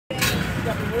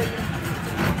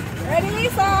Ready,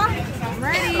 Lisa? I'm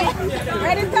ready.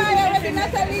 Ready, Tyler? Ready,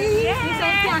 Natalie? You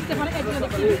sound fast on the edge of the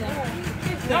kitchen.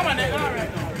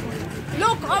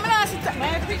 Look, I'm gonna sit.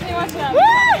 Hey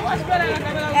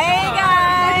Let's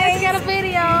guys! get a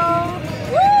video.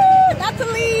 Woo!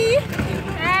 Natalie!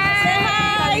 Say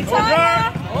hi!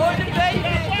 Tyler!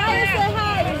 Tyler, say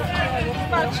hi!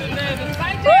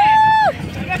 Woo!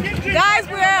 Guys,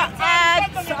 we're at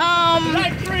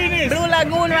Blue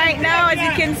Lagoon right now, as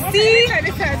you can see.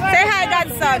 Say hi,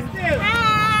 Godson.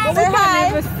 Hi. Say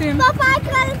hi. Papa,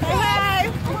 say hi.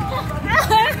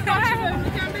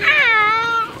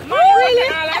 Really?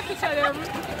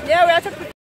 Yeah, we have to.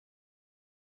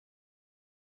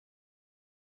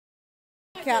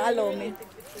 Can't allow me.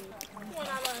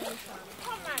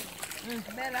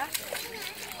 Bella,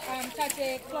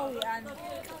 Tate, Chloe, and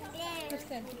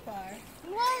Kristen to far.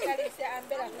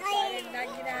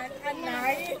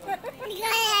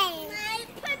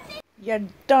 You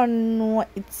don't know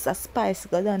it's a Spice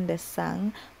Girl on the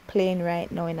song playing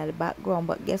right now in the background,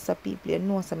 but guess what, people, you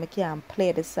know, so I can't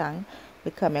play the song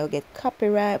because I will get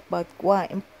copyright. But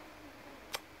what? If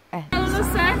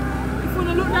you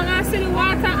look down and see the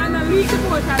water and the leak of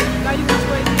water, that you must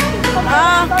go in.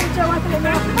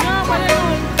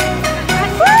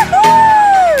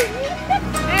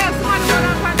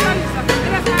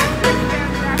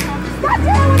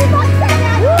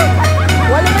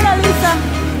 What is it, Lisa?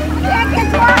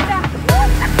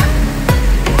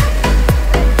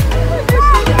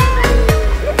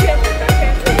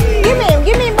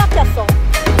 Give me back your song.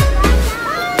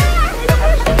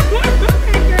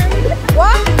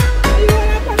 What?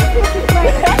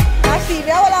 I see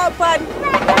you all out fun.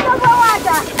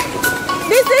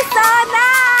 This is so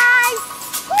nice.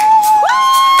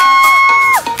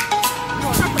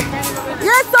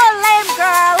 You're so lame,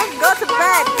 girl. Go to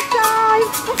bed.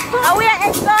 And we are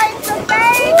enjoying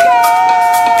Jamaica.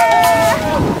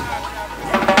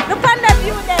 Look on the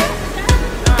view there.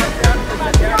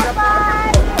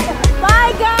 Bye.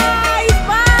 Bye, guys.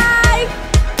 Bye.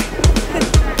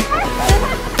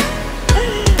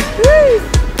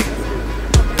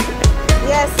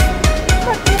 Yes.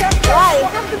 Why?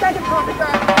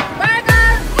 Bye,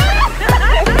 guys.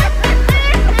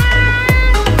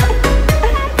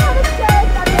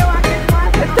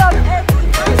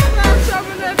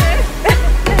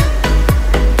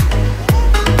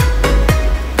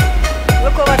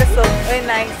 Look over the sun, very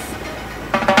nice.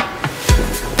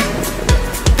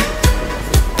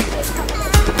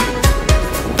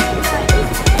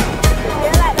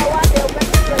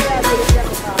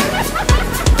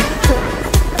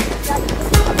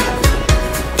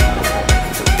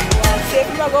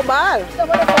 Go ball.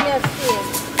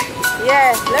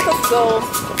 Yeah, let us go.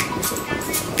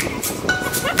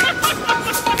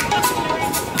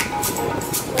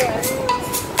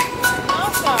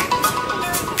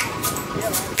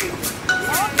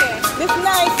 This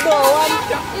nice though.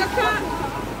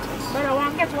 But I want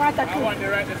to get water too.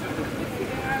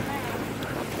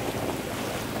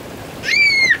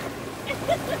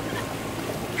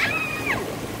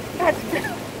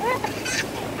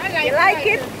 You like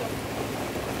it?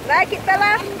 Like it,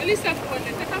 Bella?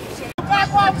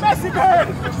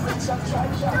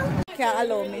 Can't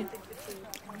allow me.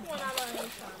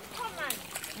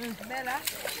 Bella,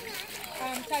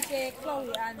 Tate,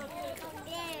 Chloe, and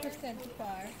Kristen to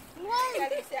far.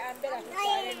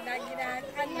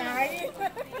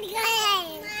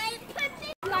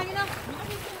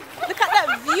 Look at that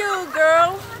view,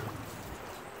 girl.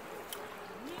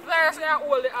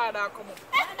 All the other come up.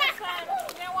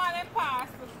 They want to pass.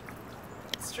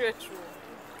 Straight through.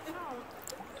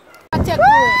 Take away.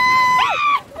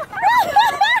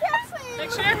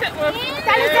 Make sure you take away.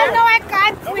 Tell you no, I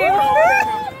can't swim.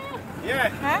 Yeah.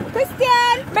 Huh?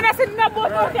 Christian. But I said no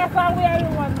boat out there from where you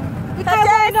want. Say hi.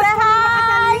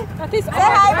 Say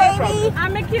hi, baby.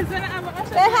 And my kids when I'm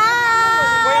say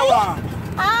hi.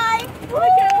 Hi.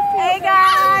 Hey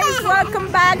guys, welcome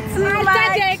back to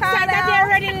my channel.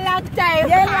 Already long time.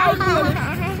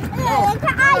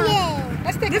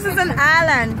 This is an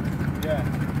island. Yeah.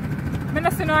 I'm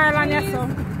not seeing no island yet, so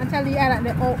until the island,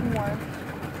 the open one.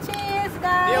 Cheers,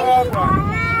 guys. Yeah,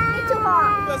 welcome.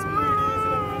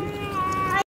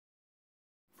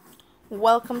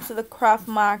 Welcome to the craft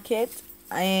market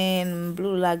in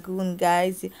Blue Lagoon,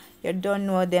 guys. You don't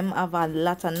know, them have a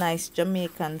lot of nice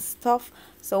Jamaican stuff.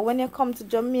 So when you come to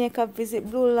Jamaica, visit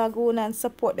Blue Lagoon and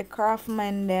support the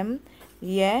craftsmen them.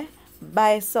 Yeah,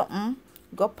 buy something,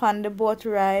 go on the boat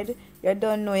ride. You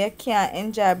don't know, you can't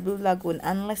enjoy Blue Lagoon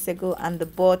unless you go on the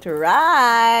boat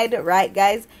ride. Right,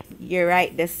 guys? You're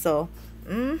right there. So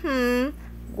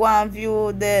go and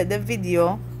view the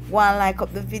video go and like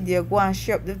up the video, go and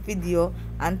share up the video,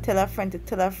 and tell a friend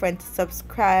to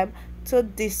subscribe to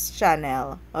this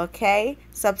channel. Okay,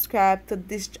 subscribe to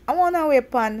this. I wanna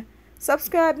weapon.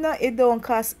 Subscribe now, it don't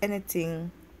cost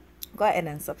anything. Go ahead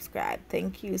and subscribe.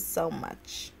 Thank you so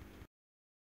much.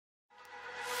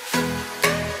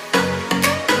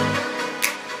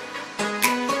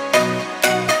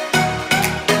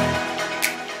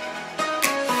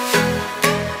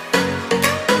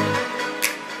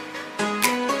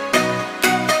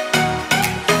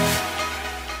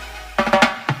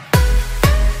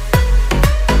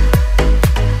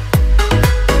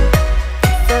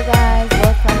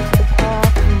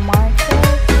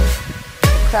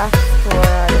 Craft store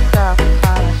or the craft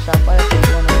corner shop, whatever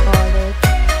you want to call it,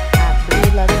 at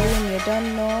Blue Lagoon. You don't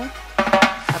know,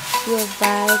 a pure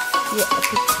vibes, pure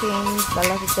epic things, a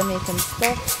lot of Jamaican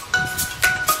stuff.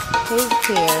 He's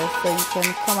here, so you can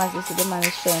come. As you see, the man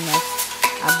is showing us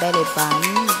a belly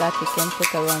band that you can put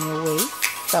around your waist.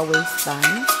 It's a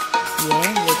waistband.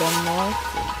 Yeah, you don't know,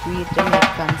 real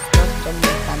Jamaican stuff,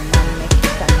 Jamaican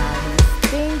non-Mexican, all these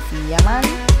things. Yeah, man.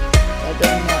 You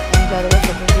don't know. Enjoy the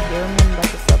rest of the video. Remember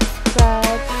to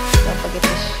subscribe, don't forget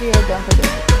to share, don't forget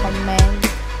to comment,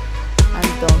 and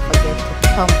don't forget to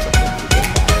thumbs up the video,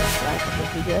 guys. Like the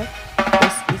video.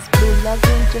 This is Blue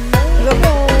Lagoon, Jamaica.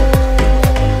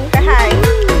 Hi.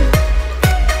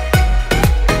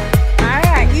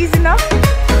 Alright, easy enough.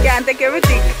 Can't take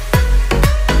everything.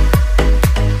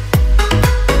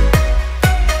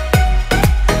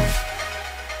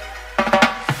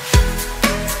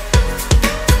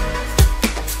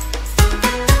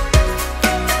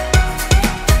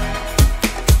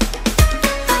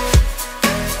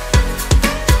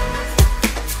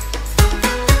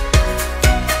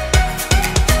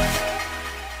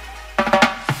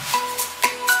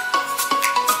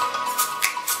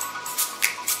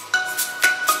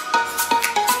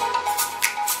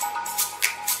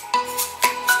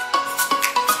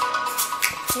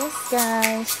 Yes,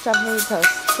 guys, travel with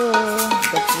us to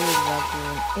the Blue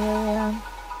Lagoon area.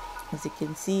 As you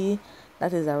can see,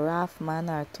 that is a raft man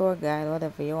or tour guide,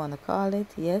 whatever you want to call it.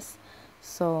 Yes,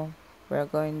 so we're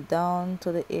going down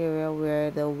to the area where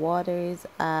the water is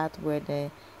at, where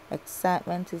the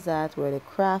excitement is at, where the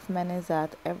craftsman is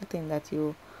at, everything that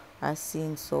you are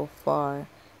seeing so far.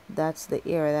 That's the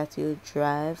area that you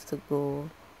drive to go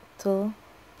to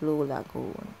Blue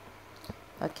Lagoon.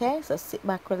 Okay, so sit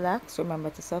back, relax,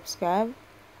 remember to subscribe,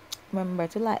 remember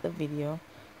to like the video,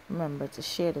 remember to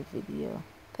share the video.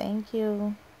 Thank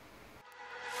you.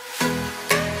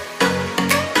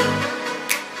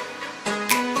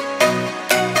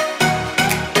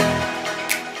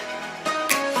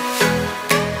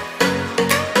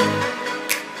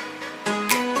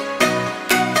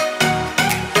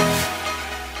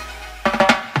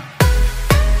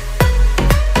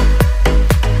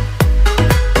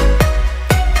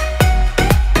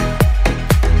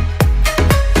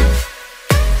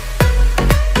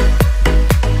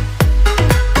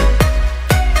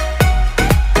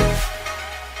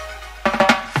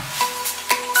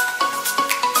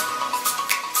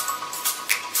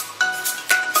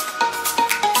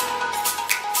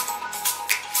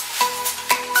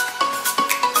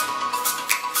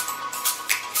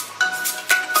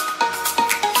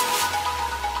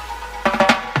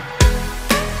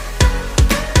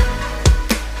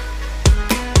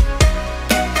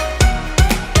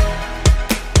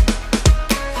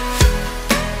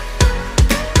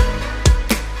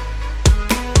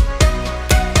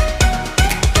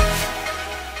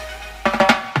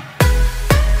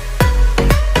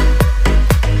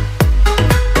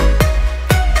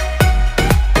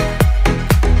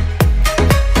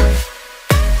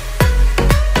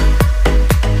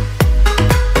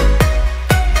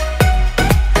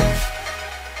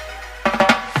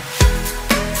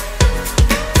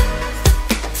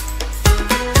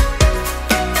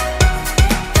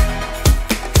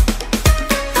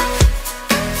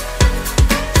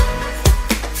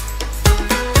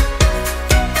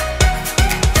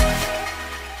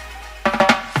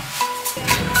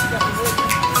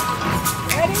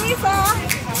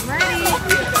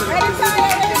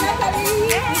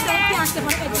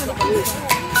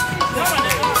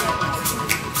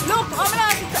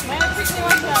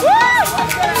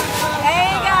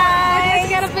 Hey guys,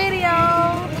 got a video.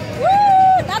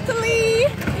 Woo, Natalie.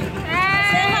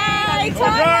 Hey. Say hi,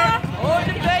 Tanya.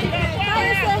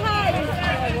 Tanya, say hi.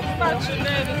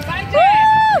 Woo.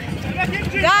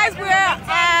 Guys, we're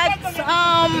at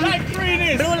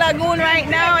Blue Lagoon right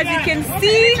now, as you can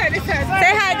see. Say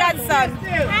hi, Godson.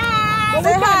 Hi.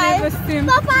 Say hi.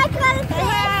 Papa, say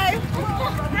hi.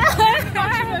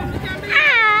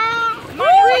 Woo.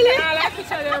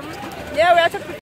 Yeah, we are taking